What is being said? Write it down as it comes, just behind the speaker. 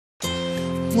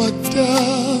What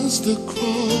does the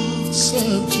cross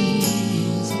of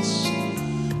Jesus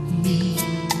mean?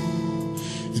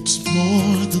 It's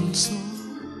more than so.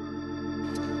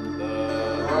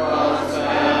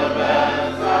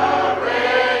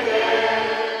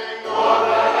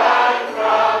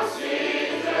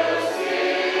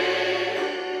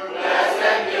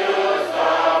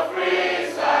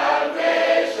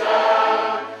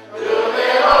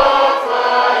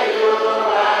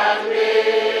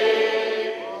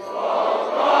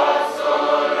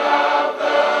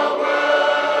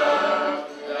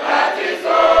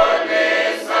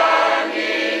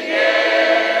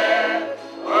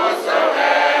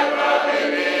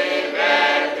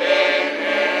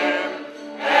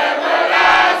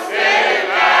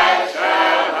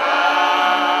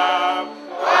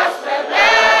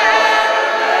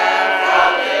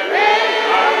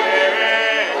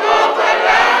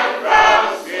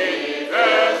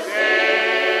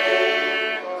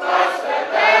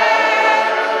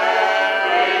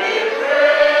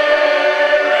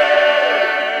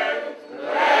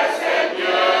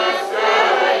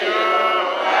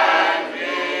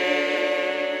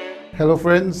 Hello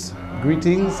friends,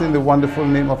 greetings in the wonderful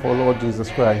name of our Lord Jesus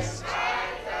Christ.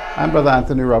 I'm Brother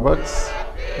Anthony Roberts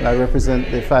and I represent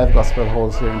the 5 gospel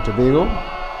halls here in Tobago.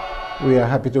 We are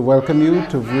happy to welcome you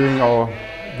to viewing our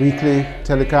weekly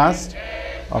telecast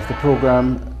of the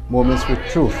program Moments with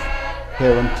Truth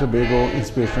here on Tobago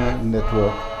Inspirational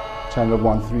Network, channel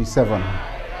 137.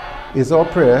 It's our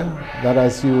prayer that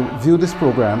as you view this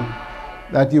program,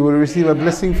 that you will receive a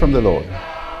blessing from the Lord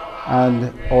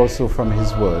and also from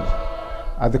His Word.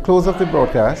 At the close of the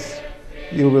broadcast,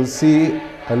 you will see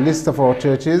a list of our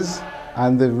churches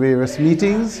and the various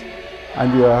meetings,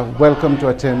 and you are welcome to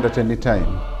attend at any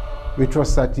time. We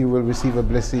trust that you will receive a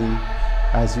blessing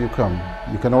as you come.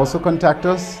 You can also contact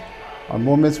us on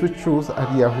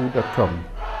momentswithtruth@yahoo.com.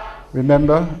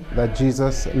 Remember that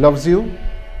Jesus loves you,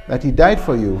 that He died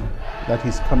for you, that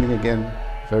He's coming again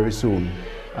very soon.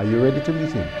 Are you ready to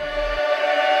meet Him?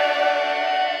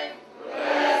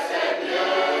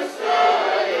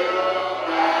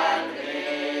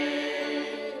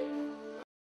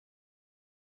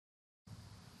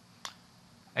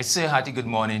 I say a hearty good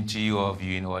morning to you, our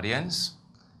viewing audience,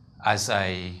 as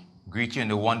I greet you in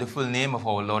the wonderful name of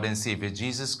our Lord and Savior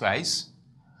Jesus Christ,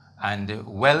 and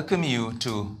welcome you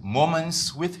to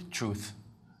Moments with Truth,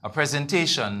 a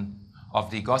presentation of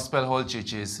the Gospel Hall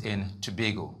Churches in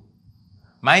Tobago.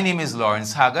 My name is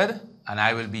Lawrence Haggard, and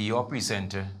I will be your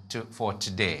presenter for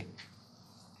today.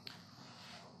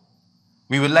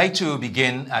 We would like to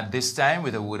begin at this time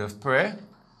with a word of prayer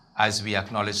as we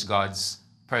acknowledge God's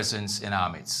presence in our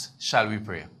midst. Shall we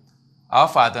pray? Our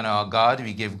Father and our God,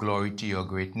 we give glory to your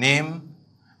great name,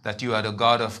 that you are the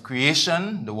God of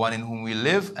creation, the one in whom we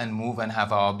live and move and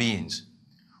have our beings.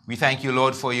 We thank you,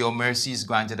 Lord, for your mercies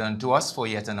granted unto us for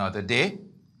yet another day,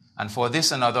 and for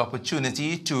this another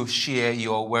opportunity to share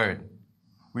your word.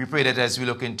 We pray that as we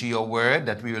look into your word,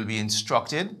 that we will be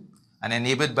instructed and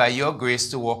enabled by your grace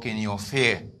to walk in your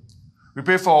fear. We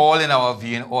pray for all in our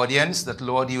viewing audience that,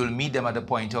 Lord, you will meet them at the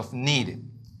point of need.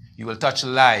 You will touch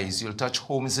lives, you will touch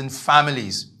homes and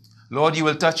families. Lord, you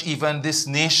will touch even this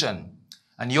nation,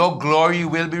 and your glory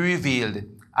will be revealed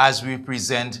as we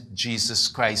present Jesus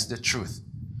Christ, the truth.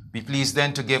 Be pleased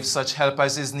then to give such help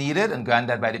as is needed, and grant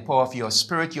that by the power of your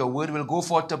Spirit, your word will go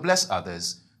forth to bless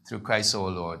others through Christ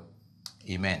our Lord.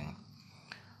 Amen.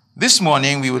 This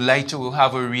morning, we would like to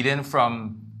have a reading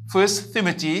from 1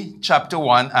 Timothy chapter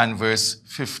 1 and verse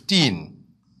 15.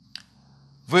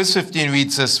 Verse 15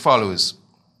 reads as follows: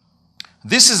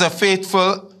 "This is a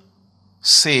faithful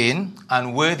saying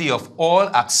and worthy of all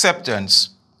acceptance,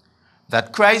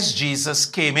 that Christ Jesus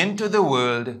came into the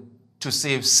world to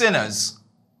save sinners,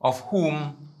 of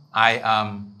whom I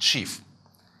am chief."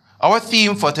 Our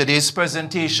theme for today's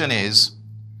presentation is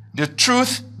the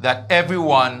truth that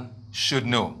everyone should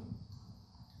know.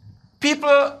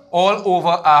 People all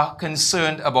over are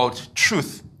concerned about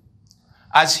truth.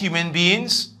 As human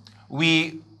beings,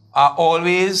 we are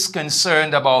always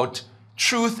concerned about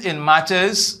truth in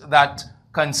matters that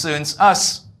concerns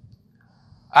us.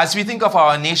 As we think of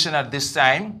our nation at this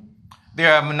time,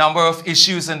 there are a number of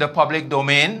issues in the public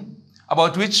domain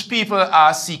about which people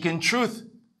are seeking truth.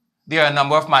 There are a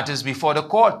number of matters before the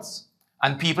courts,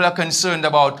 and people are concerned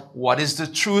about what is the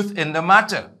truth in the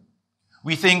matter.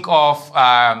 We think of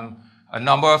a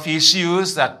number of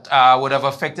issues that would have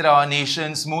affected our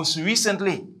nations most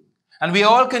recently. And we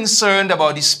are all concerned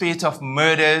about the spate of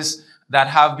murders that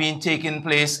have been taking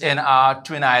place in our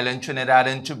twin island, Trinidad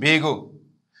and Tobago.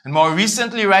 And more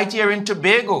recently, right here in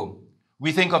Tobago,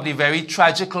 we think of the very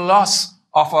tragic loss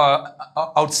of an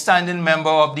outstanding member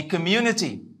of the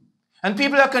community. And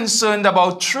people are concerned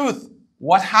about truth.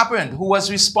 What happened? Who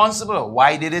was responsible?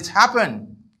 Why did it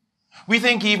happen? We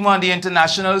think even on the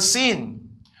international scene,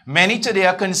 many today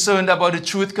are concerned about the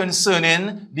truth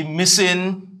concerning the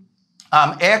missing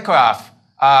aircraft.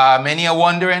 Many are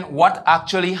wondering what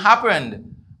actually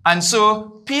happened. And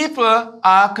so people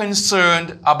are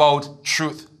concerned about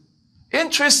truth.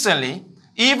 Interestingly,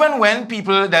 even when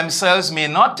people themselves may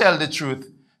not tell the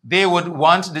truth, they would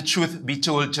want the truth be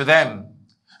told to them.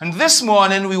 And this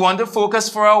morning, we want to focus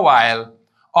for a while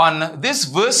on this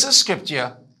verse of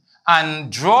scripture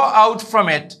and draw out from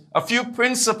it a few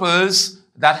principles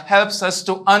that helps us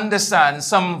to understand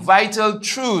some vital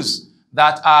truths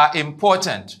that are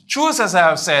important. Truths, as I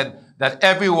have said, that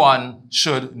everyone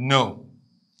should know.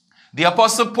 The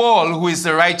Apostle Paul, who is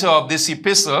the writer of this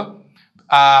epistle,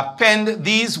 penned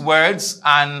these words,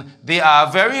 and they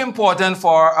are very important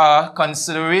for our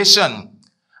consideration.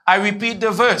 I repeat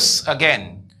the verse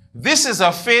again. This is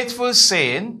a faithful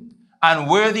saying and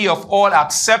worthy of all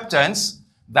acceptance,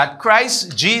 that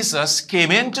Christ Jesus came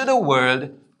into the world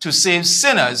to save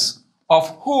sinners, of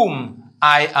whom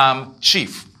I am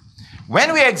chief.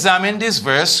 When we examine this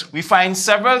verse, we find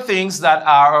several things that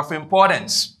are of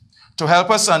importance. To help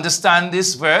us understand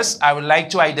this verse, I would like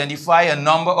to identify a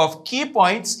number of key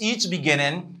points, each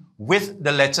beginning with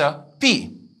the letter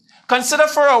P. Consider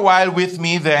for a while with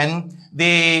me then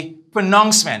the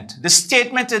pronouncement. The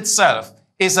statement itself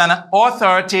is an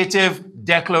authoritative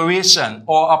declaration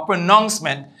or a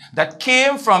pronouncement that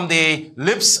came from the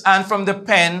lips and from the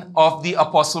pen of the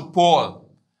Apostle Paul.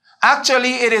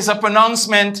 Actually, it is a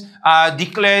pronouncement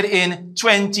declared in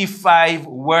 25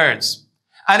 words.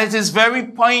 And it is very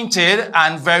pointed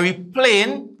and very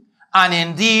plain, and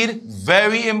indeed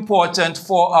very important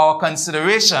for our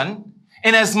consideration,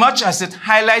 inasmuch as it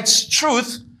highlights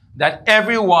truth that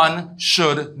everyone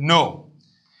should know.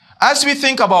 As we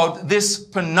think about this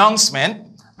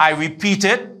pronouncement, I repeat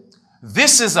it.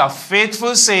 This is a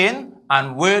faithful saying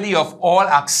and worthy of all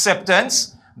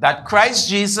acceptance, that Christ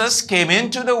Jesus came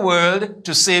into the world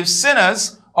to save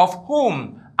sinners, of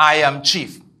whom I am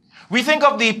chief. We think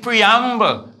of the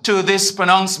preamble to this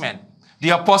pronouncement.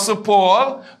 The Apostle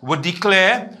Paul would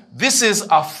declare, this is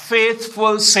a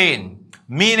faithful saying,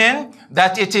 meaning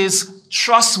that it is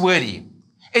trustworthy,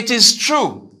 it is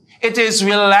true, it is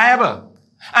reliable,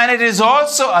 and it is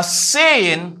also a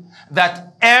saying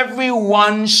that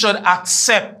everyone should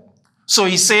accept. So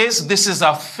he says, this is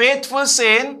a faithful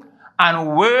saying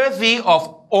and worthy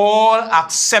of all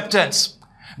acceptance.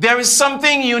 There is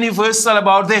something universal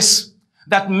about this,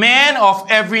 that men of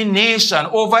every nation,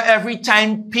 over every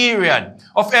time period,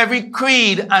 of every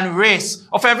creed and race,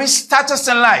 of every status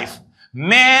in life,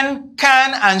 men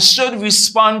can and should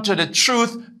respond to the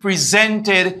truth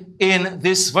presented in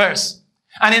this verse.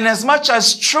 And inasmuch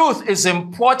as truth is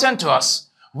important to us,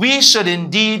 we should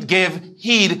indeed give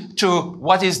heed to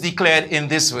what is declared in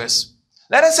this verse.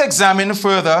 Let us examine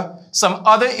further some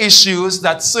other issues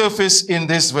that surface in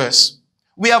this verse.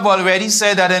 We have already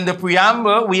said that in the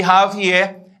preamble, we have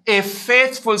here a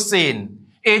faithful saying,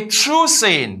 a true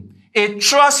saying, a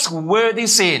trustworthy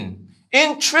saying.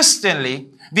 Interestingly,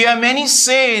 there are many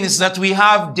sayings that we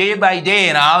have day by day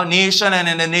in our nation and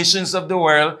in the nations of the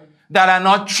world that are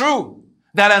not true,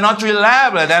 that are not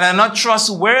reliable, that are not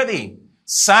trustworthy.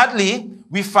 Sadly,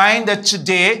 we find that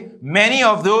today, many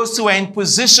of those who are in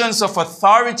positions of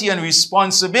authority and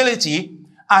responsibility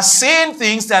are saying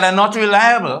things that are not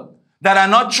reliable, that are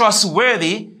not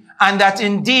trustworthy, and that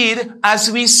indeed, as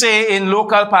we say in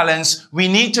local parlance, we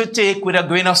need to take with a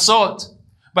grain of salt.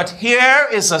 But here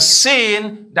is a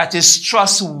saying that is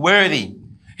trustworthy.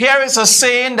 Here is a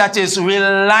saying that is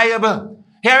reliable.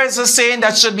 Here is a saying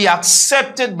that should be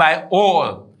accepted by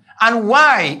all. And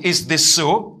why is this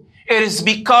so? It is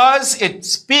because it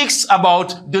speaks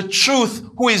about the truth,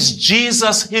 who is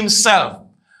Jesus himself.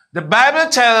 The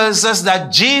Bible tells us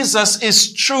that Jesus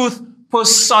is truth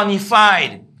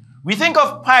personified. We think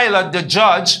of Pilate, the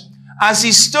judge, as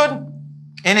he stood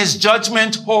in his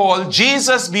judgment hall,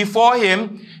 Jesus before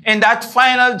him in that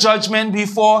final judgment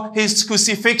before his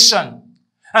crucifixion.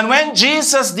 And when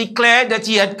Jesus declared that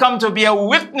he had come to be a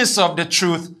witness of the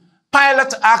truth,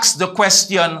 Pilate asked the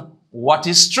question, what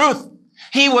is truth?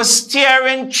 He was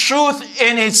staring truth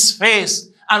in his face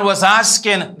and was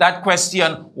asking that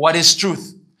question, what is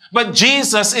truth? But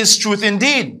Jesus is truth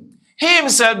indeed. He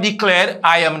himself declared,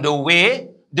 I am the way,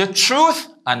 the truth,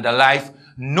 and the life.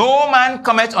 No man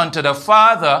cometh unto the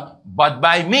Father but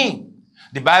by me.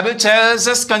 The Bible tells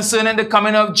us concerning the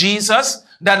coming of Jesus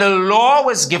that the law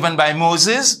was given by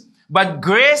Moses, but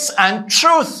grace and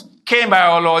truth came by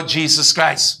our Lord Jesus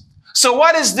Christ. So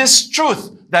what is this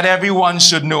truth that everyone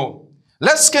should know?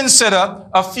 Let's consider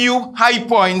a few high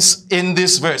points in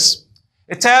this verse.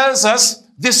 It tells us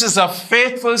this is a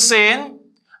faithful saying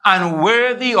and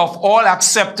worthy of all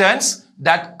acceptance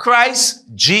that Christ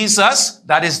Jesus,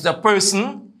 that is the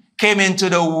person, came into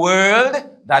the world,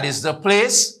 that is the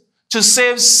place, to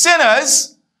save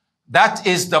sinners, that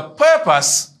is the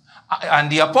purpose.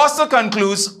 And the apostle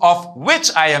concludes, of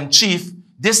which I am chief.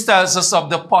 This tells us of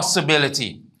the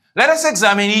possibility. Let us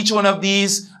examine each one of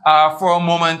these for a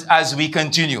moment as we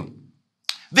continue.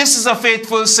 This is a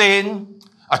faithful saying,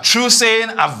 a true saying,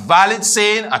 a valid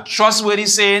saying, a trustworthy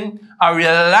saying, a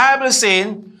reliable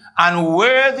saying, and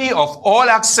worthy of all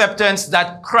acceptance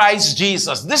that Christ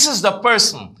Jesus. This is the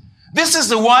person. This is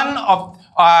the one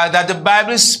that the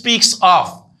Bible speaks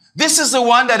of. This is the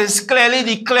one that is clearly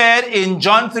declared in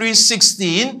John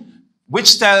 3:16,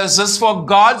 which tells us, for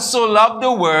God so loved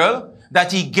the world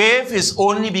that he gave his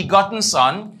only begotten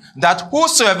Son, that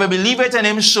whosoever believeth in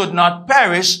him should not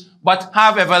perish, but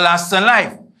have everlasting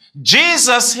life.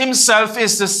 Jesus himself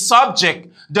is the subject,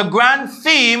 the grand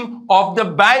theme of the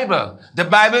Bible. The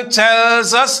Bible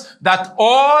tells us that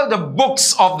all the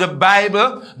books of the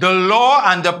Bible, the law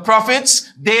and the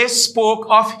prophets, they spoke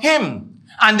of him.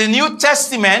 And the New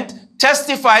Testament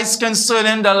testifies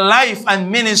concerning the life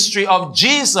and ministry of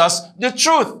Jesus, the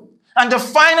truth. And the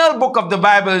final book of the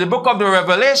Bible, the book of the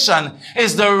Revelation,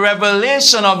 is the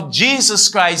revelation of Jesus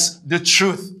Christ, the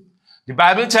truth. The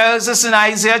Bible tells us in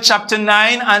Isaiah chapter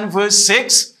 9 and verse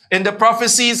 6, in the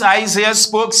prophecies Isaiah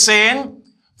spoke, saying,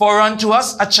 for unto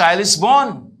us a child is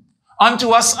born, unto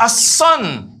us a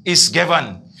son is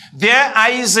given. There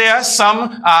Isaiah,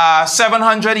 some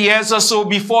 700 years or so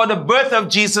before the birth of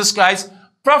Jesus Christ,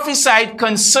 prophesied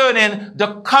concerning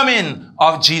the coming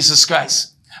of Jesus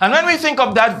Christ. And when we think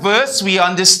of that verse, we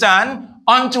understand,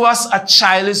 unto us a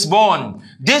child is born.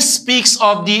 This speaks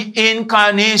of the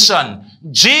incarnation.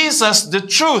 Jesus, the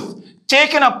truth,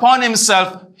 taking upon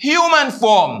himself human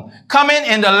form, coming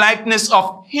in the likeness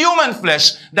of human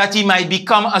flesh, that he might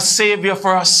become a savior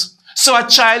for us. So a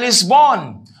child is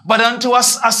born, but unto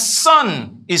us a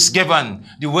son is given.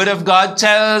 The word of God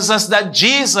tells us that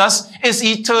Jesus is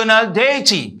eternal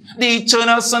deity, the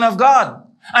eternal Son of God.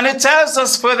 And it tells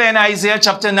us further in Isaiah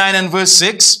chapter 9 and verse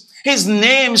 6, his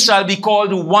name shall be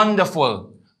called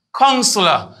Wonderful,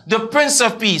 Counselor, the Prince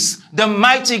of Peace, the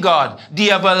Mighty God,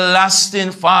 the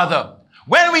Everlasting Father.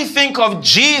 When we think of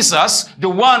Jesus, the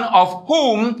one of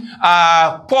whom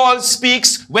Paul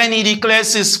speaks when he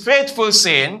declares his faithful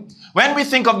saying, when we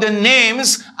think of the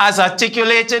names as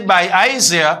articulated by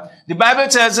Isaiah, the Bible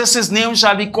tells us his name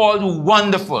shall be called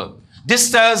Wonderful.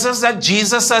 This tells us that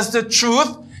Jesus, as the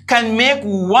truth, can make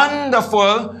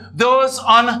wonderful those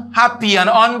unhappy and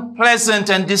unpleasant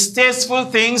and distasteful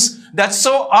things that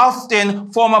so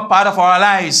often form a part of our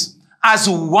lives. As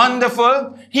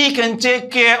wonderful, he can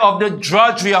take care of the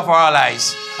drudgery of our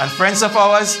lives. And friends of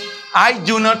ours, I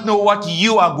do not know what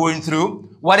you are going through,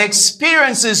 what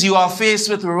experiences you are faced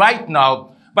with right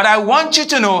now, but I want you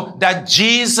to know that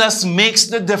Jesus makes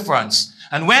the difference.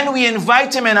 And when we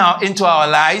invite him into our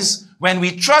lives, when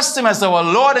we trust him as our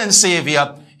Lord and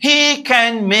Savior, he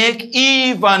can make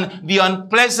even the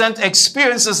unpleasant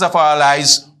experiences of our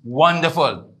lives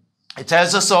wonderful. It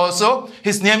tells us also,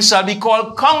 his name shall be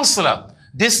called Counselor.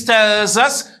 This tells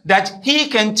us that he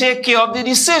can take care of the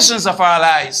decisions of our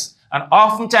lives. And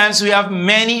oftentimes we have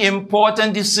many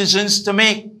important decisions to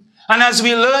make. And as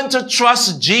we learn to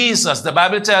trust Jesus, the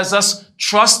Bible tells us,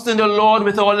 trust in the Lord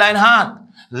with all thine heart.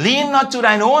 Lean not to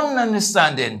thine own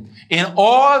understanding. In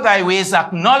all thy ways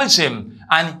acknowledge him,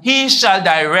 and he shall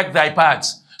direct thy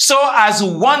paths. So as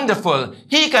wonderful,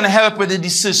 he can help with the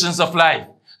decisions of life.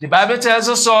 The Bible tells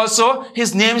us also,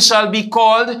 his name shall be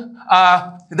called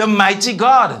the Mighty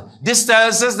God. This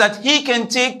tells us that he can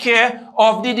take care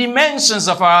of the dimensions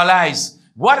of our lives.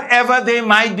 Whatever they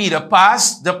might be, the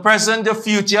past, the present, the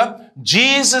future,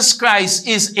 Jesus Christ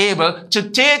is able to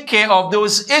take care of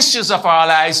those issues of our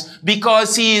lives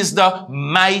because he is the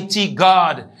mighty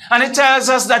God. And it tells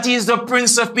us that he is the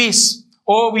Prince of Peace.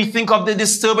 Oh, we think of the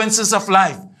disturbances of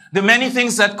life, the many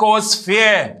things that cause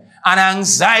fear and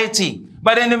anxiety.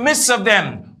 But in the midst of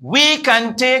them, we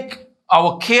can take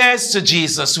our cares to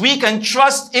Jesus. We can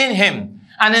trust in him.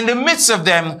 And in the midst of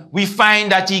them, we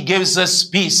find that he gives us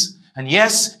peace. And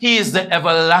yes, he is the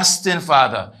everlasting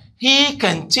Father. He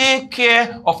can take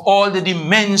care of all the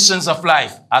dimensions of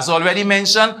life. As already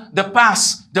mentioned, the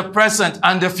past, the present,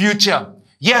 and the future.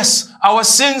 Yes, our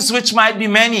sins, which might be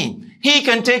many, he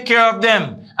can take care of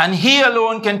them. And he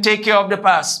alone can take care of the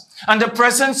past. And the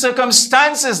present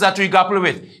circumstances that we grapple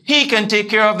with, he can take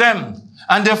care of them.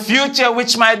 And the future,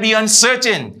 which might be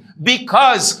uncertain,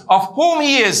 because of whom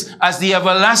he is as the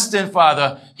everlasting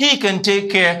Father, he can take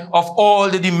care of all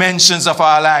the dimensions of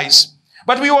our lives.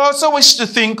 But we also wish to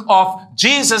think of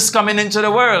Jesus coming into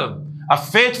the world, a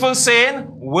faithful saying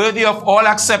worthy of all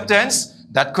acceptance,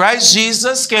 that Christ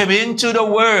Jesus came into the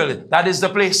world. That is the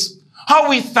place. How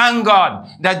we thank God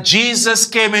that Jesus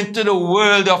came into the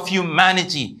world of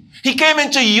humanity. He came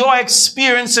into your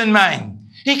experience and mine.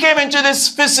 He came into this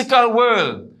physical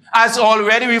world, as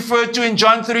already referred to in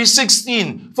John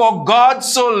 3:16. For God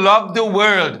so loved the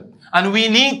world. And we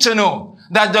need to know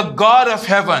that the God of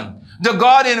heaven, the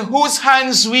God in whose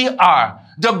hands we are,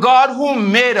 the God who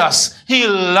made us, he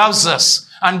loves us.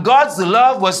 And God's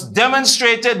love was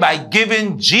demonstrated by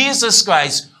giving Jesus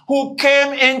Christ, who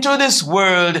came into this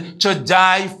world to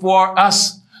die for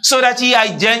us, so that he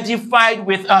identified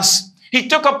with us. He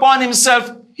took upon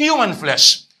himself human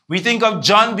flesh. We think of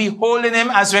John beholding him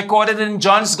as recorded in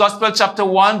John's Gospel, chapter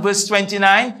 1, verse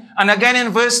 29, and again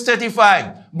in verse 35.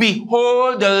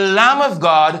 Behold the Lamb of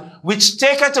God, which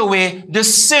taketh away the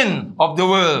sin of the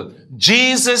world.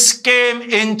 Jesus came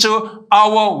into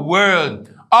our world,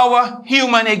 our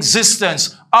human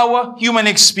existence, our human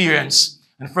experience.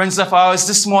 And friends of ours,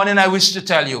 this morning I wish to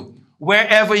tell you,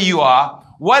 wherever you are,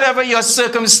 whatever your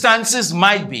circumstances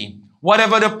might be,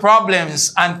 whatever the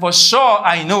problems, and for sure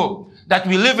I know that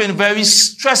we live in very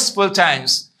stressful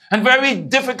times and very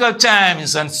difficult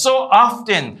times, and so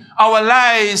often our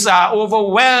lives are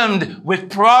overwhelmed with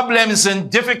problems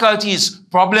and difficulties,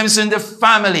 problems in the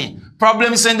family,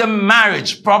 problems in the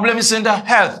marriage, problems in the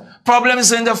health,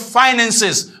 problems in the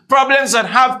finances, problems that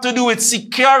have to do with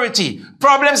security,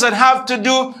 problems that have to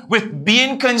do with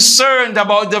being concerned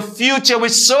about the future,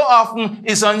 which so often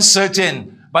is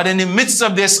uncertain. But in the midst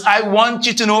of this, I want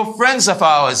you to know, friends of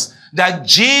ours, that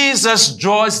Jesus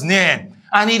draws near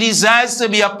and he desires to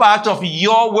be a part of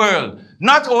your world.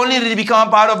 Not only did he become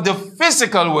a part of the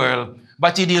physical world,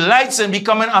 but he delights in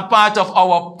becoming a part of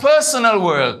our personal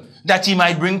world, that he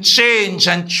might bring change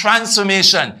and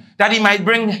transformation, that he might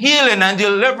bring healing and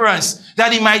deliverance,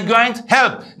 that he might grant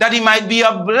help, that he might be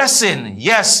a blessing.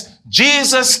 Yes,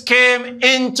 Jesus came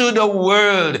into the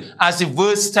world, as the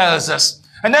verse tells us.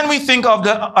 And then we think of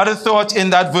the other thought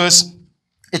in that verse.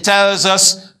 It tells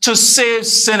us to save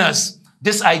sinners.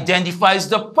 This identifies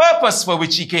the purpose for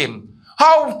which he came.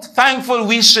 How thankful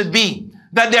we should be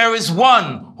that there is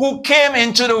one who came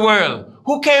into the world,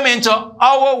 who came into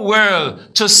our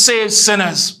world to save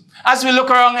sinners. As we look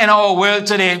around in our world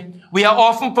today, we are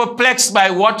often perplexed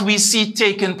by what we see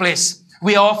taking place.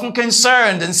 We are often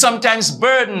concerned and sometimes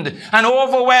burdened and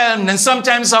overwhelmed and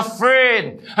sometimes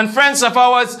afraid. And friends of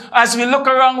ours, as we look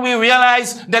around, we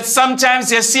realize that sometimes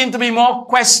there seem to be more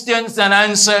questions than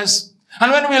answers.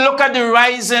 And when we look at the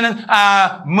rising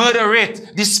murder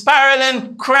rate, the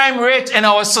spiraling crime rate in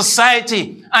our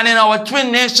society and in our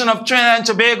twin nation of Trinidad and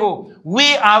Tobago,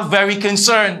 we are very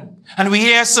concerned. And we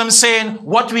hear some saying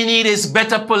what we need is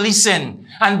better policing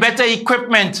and better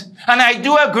equipment. And I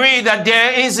do agree that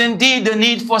there is indeed the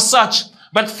need for such.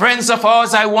 But friends of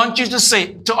ours, I want you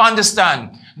to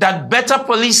understand that better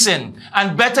policing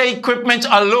and better equipment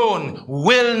alone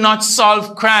will not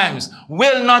solve crimes,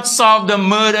 will not solve the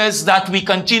murders that we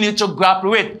continue to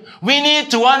grapple with. We need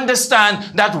to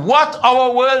understand that what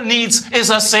our world needs is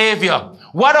a savior.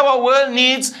 What our world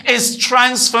needs is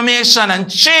transformation and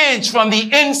change from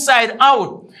the inside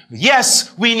out.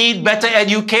 Yes, we need better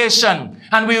education.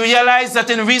 And we realize that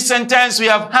in recent times we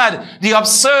have had the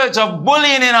upsurge of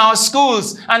bullying in our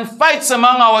schools and fights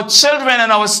among our children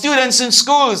and our students in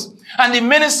schools. And the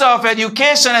Minister of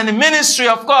Education and the ministry,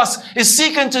 of course, is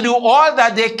seeking to do all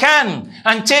that they can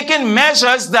and taking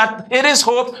measures that it is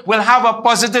hoped will have a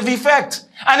positive effect.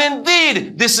 And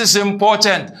indeed, this is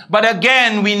important. But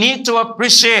again, we need to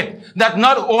appreciate that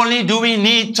not only do we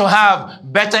need to have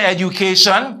better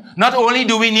education, not only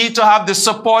do we need to have the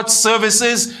support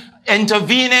services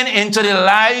intervening into the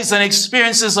lives and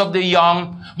experiences of the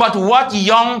young, but what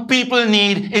young people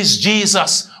need is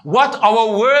Jesus. What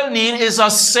our world needs is a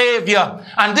savior.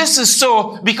 And this is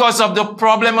so because of the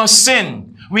problem of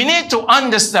sin. We need to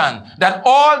understand that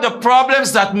all the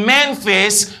problems that men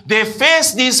face, they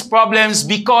face these problems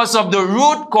because of the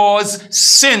root cause,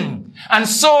 sin. And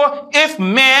so if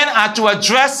men are to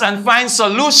address and find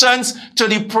solutions to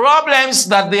the problems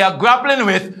that they are grappling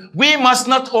with, we must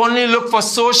not only look for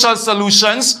social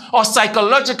solutions or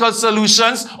psychological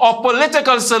solutions or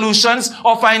political solutions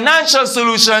or financial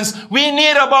solutions. We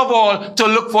need above all to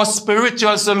look for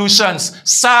spiritual solutions.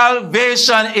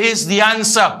 Salvation is the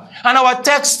answer. And our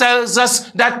text tells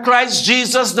us that Christ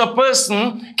Jesus, the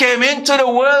person, came into the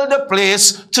world, the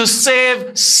place, to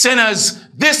save sinners.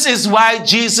 This is why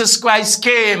Jesus Christ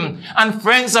came. And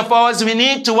friends of ours, we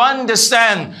need to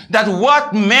understand that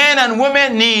what men and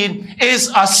women need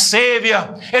is a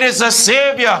Savior. It is a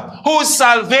Savior whose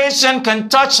salvation can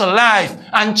touch life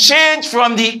and change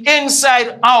from the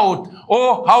inside out.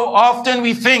 Oh, how often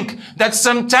we think that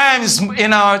sometimes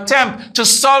in our attempt to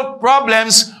solve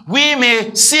problems, we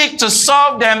may seek to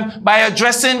solve them by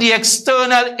addressing the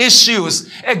external issues,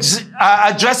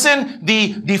 addressing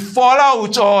the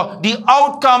fallout or the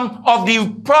outcome of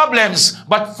the problems.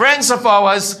 But friends of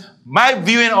ours, my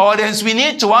viewing audience, we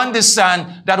need to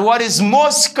understand that what is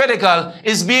most critical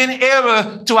is being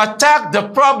able to attack the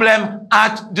problem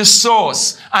at the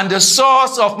source. And the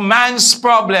source of man's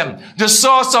problem, the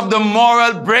source of the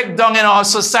moral breakdown in our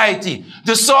society,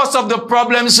 the source of the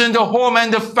problems in the home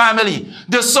and the family,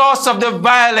 the source of the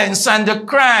violence and the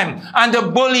crime and the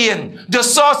bullying, the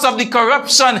source of the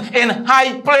corruption in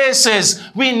high places.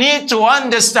 We need to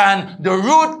understand the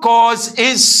root cause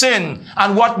is sin,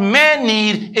 and what men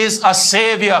need is a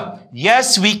Savior.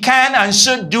 Yes, we can and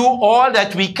should do all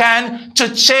that we can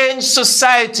to change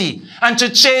society and to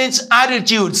change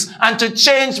attitudes and to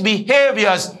change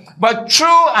behaviors. But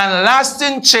true and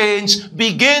lasting change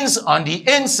begins on the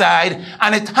inside,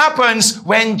 and it happens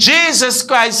when Jesus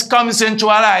Christ comes into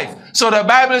our life. So the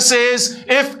Bible says,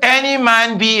 if any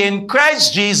man be in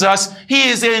Christ Jesus, he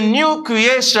is a new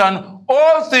creation.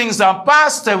 All things are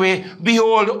passed away.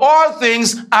 Behold, all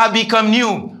things are become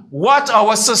new. What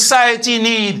our society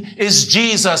need is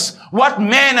Jesus. What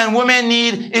men and women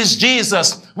need is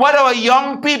Jesus. What our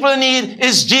young people need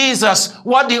is Jesus.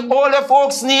 What the older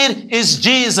folks need is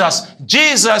Jesus.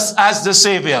 Jesus as the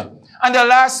Savior. And the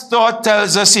last thought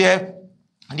tells us here,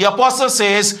 the apostle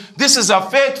says, this is a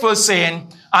faithful saying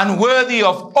and worthy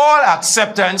of all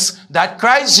acceptance, that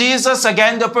Christ Jesus,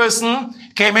 again the person,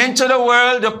 came into the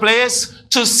world, the place,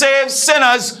 to save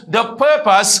sinners, the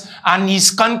purpose, and he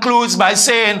concludes by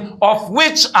saying, of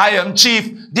which I am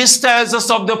chief. This tells us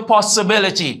of the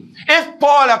possibility. If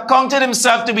Paul accounted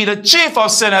himself to be the chief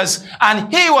of sinners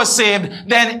and he was saved,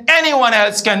 then anyone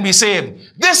else can be saved.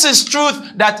 This is truth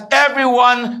that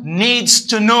everyone needs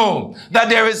to know, that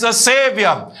there is a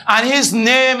Savior and his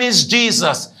name is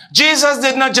Jesus. Jesus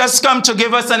did not just come to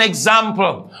give us an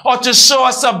example or to show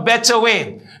us a better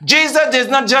way. Jesus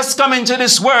did not just come into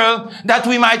this world that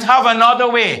we might have another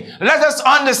way. Let us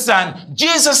understand,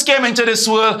 Jesus came into this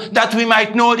world that we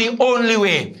might know the only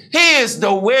way. He is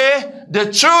the way,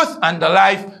 the truth, and the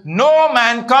life. No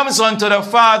man comes unto the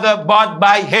Father but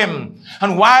by him.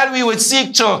 And while we would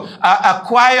seek to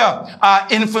acquire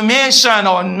information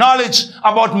or knowledge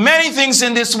about many things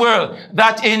in this world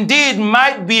that indeed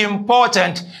might be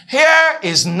important, here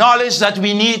is knowledge that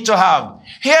we need to have.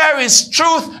 Here is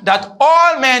truth that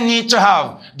all men need to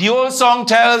have. The old song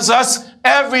tells us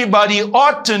everybody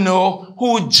ought to know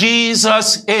who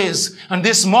Jesus is. And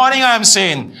this morning I'm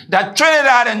saying that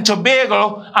Trinidad and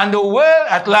Tobago and the world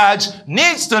at large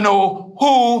needs to know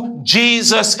who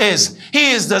Jesus is.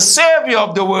 He is the Savior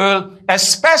of the world,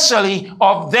 especially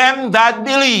of them that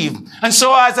believe. And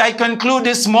so as I conclude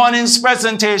this morning's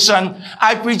presentation,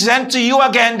 I present to you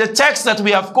again the text that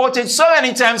we have quoted so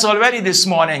many times already this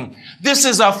morning. This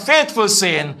is a faithful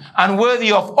saying and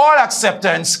worthy of all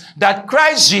acceptance, that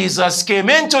Christ Jesus came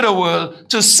into the world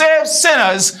to save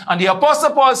sinners, and the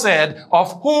Apostle Paul said,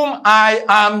 of whom I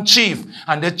am chief.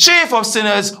 And the chief of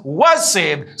sinners was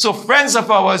saved. So friends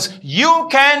of ours, you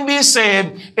can be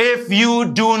saved if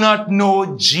you do not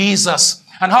know Jesus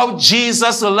and how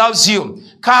Jesus loves you.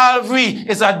 Calvary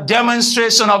is a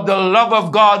demonstration of the love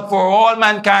of God for all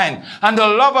mankind and the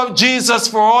love of Jesus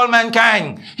for all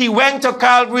mankind. He went to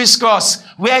Calvary's cross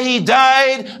where he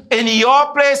died in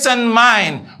your place and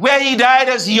mine, where he died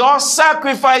as your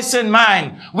sacrifice in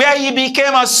mine, where he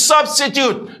became a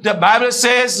substitute. The Bible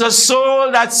says, the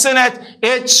soul that sinneth,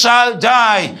 it shall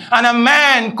die. And a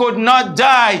man could not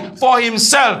die for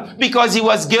himself because he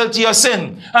was guilty of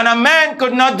sin. And a man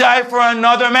could not die for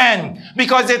another man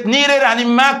because it needed an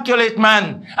immaculate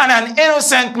man and an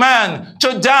innocent man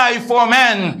to die for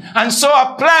men. And so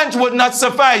a plant would not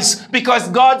suffice because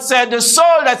God said, the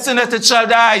soul that sinneth, it shall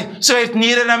die. So it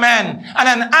needed a man.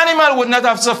 And an animal would not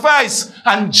have sufficed.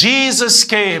 And Jesus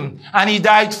came and he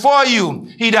died for you.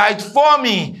 He died for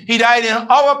me. He died in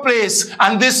our place.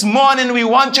 And this morning we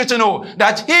want you to know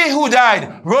that he who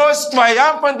died rose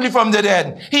triumphantly from the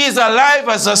dead. He is alive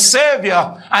as a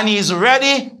Savior, and he is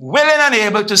ready, willing, and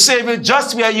able to save you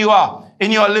just where you are.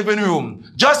 in your living room,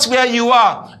 just where you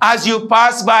are, as you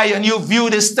pass by and you view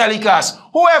this telecast,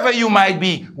 whoever you might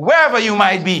be, wherever you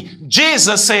might be,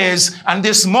 Jesus says, and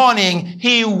this morning,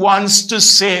 he wants to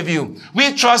save you.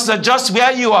 We trust that just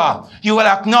where you are, you will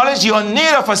acknowledge your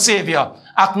need of a Savior,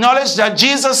 acknowledge that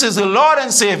Jesus is the Lord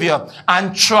and Savior,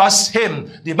 and trust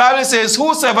him. The Bible says,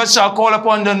 whosoever shall call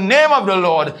upon the name of the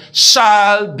Lord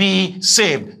shall be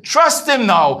saved. Trust him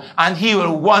now, and he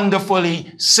will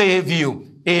wonderfully save you.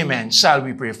 Amen. Shall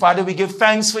we pray? Father, we give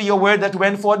thanks for your word that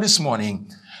went forth this morning,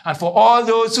 and for all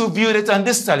those who viewed it on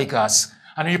this telecast.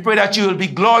 And we pray that you will be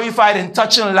glorified in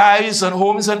touching lives and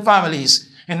homes and families,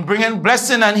 in bringing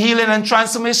blessing and healing and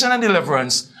transformation and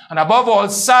deliverance, and above all,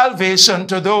 salvation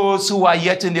to those who are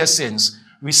yet in their sins.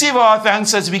 Receive our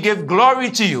thanks as we give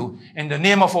glory to you in the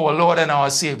name of our Lord and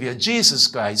our Savior, Jesus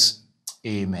Christ.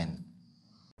 Amen.